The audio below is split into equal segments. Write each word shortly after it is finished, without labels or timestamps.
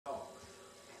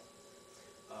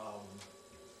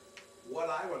what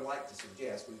I would like to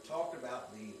suggest, we've talked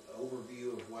about the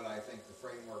overview of what I think the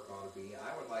framework ought to be.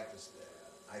 I would like to,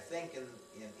 I think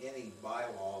in any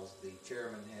bylaws, the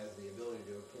chairman has the ability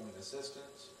to appoint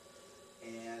assistants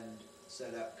and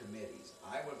set up committees.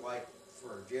 I would like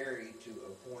for Jerry to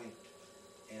appoint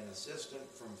an assistant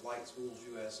from Flight Schools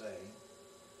USA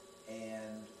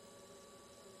and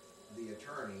the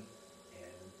attorney,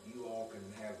 and you all can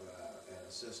have an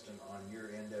assistant on your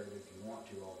end of it if you want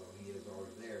to, although he is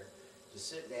already there, to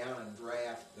sit down and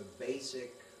draft the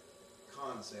basic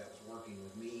concepts, working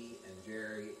with me and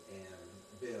Jerry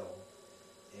and Bill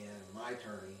and my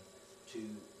attorney, to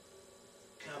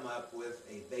come up with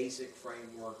a basic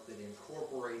framework that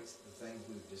incorporates the things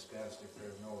we've discussed, if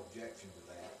there's no objection to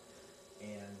that,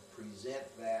 and present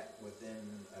that within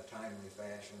a timely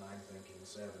fashion. I'm thinking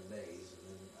 7 days,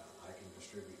 and then I can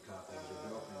distribute copies to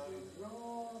Bill can do.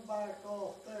 Go back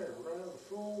off there. We're gonna have the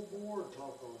full board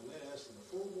talk on this, and the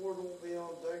full board won't be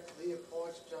on deck till he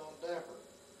appoints John Dapper.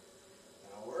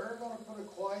 Now, we're gonna put a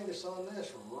quietus on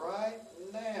this right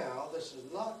now. This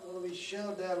is not gonna be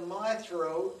shoved down my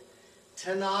throat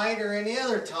tonight or any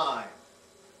other time.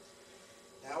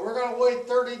 Now, we're gonna wait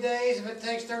 30 days if it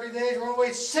takes 30 days. We're gonna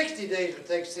wait 60 days if it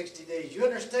takes 60 days. You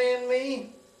understand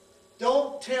me?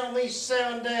 Don't tell me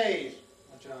 7 days.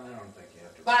 Well, John, I don't think you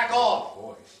have to. Back off.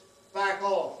 Voice. Back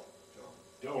off.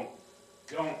 Don't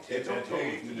take It's that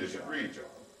okay to to me, disagree, John. John.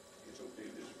 It's okay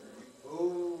to disagree.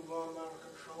 Oh, I'm out of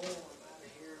control. I'm out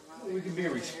of here. I'm out of here. We can be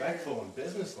respectful and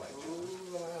businesslike, John.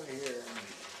 Oh, I'm out of here.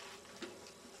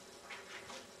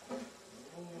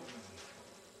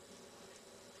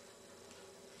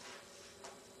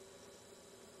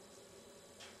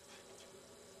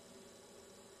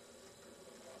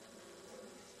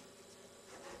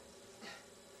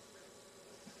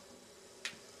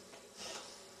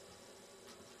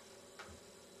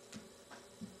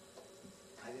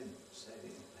 I didn't say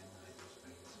anything, I just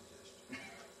made a suggestion.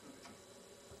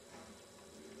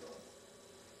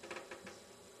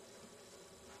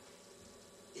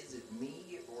 Is it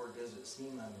me, or does it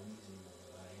seem unreasonable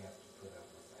that I have to put up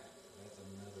with that? That's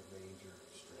another major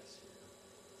stress here.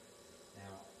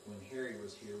 Now, when Harry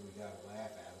was here, we got a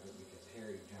laugh out of it because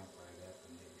Harry jumped right up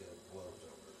and did go blows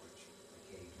over it, which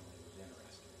occasionally was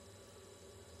interesting.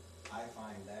 I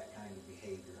find that kind of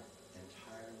behavior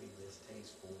entirely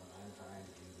distasteful when I'm trying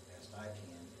to do the best I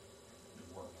can to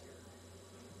work here.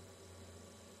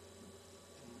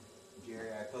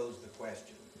 Jerry, I posed the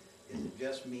question, is it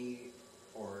just me,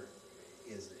 or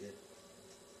is it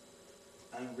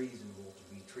unreasonable to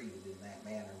be treated in that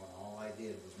manner when all I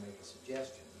did was make a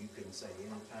suggestion? You can say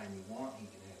anytime you want, he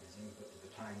can have his input to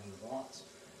the time he wants.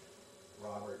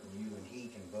 Robert and you and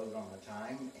he can vote on the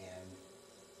time, and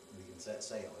we can set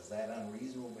sail. Is that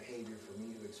unreasonable behavior for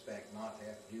me to expect not to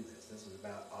have to do this? This is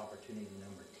about opportunity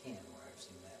number 10 where I've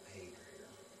seen that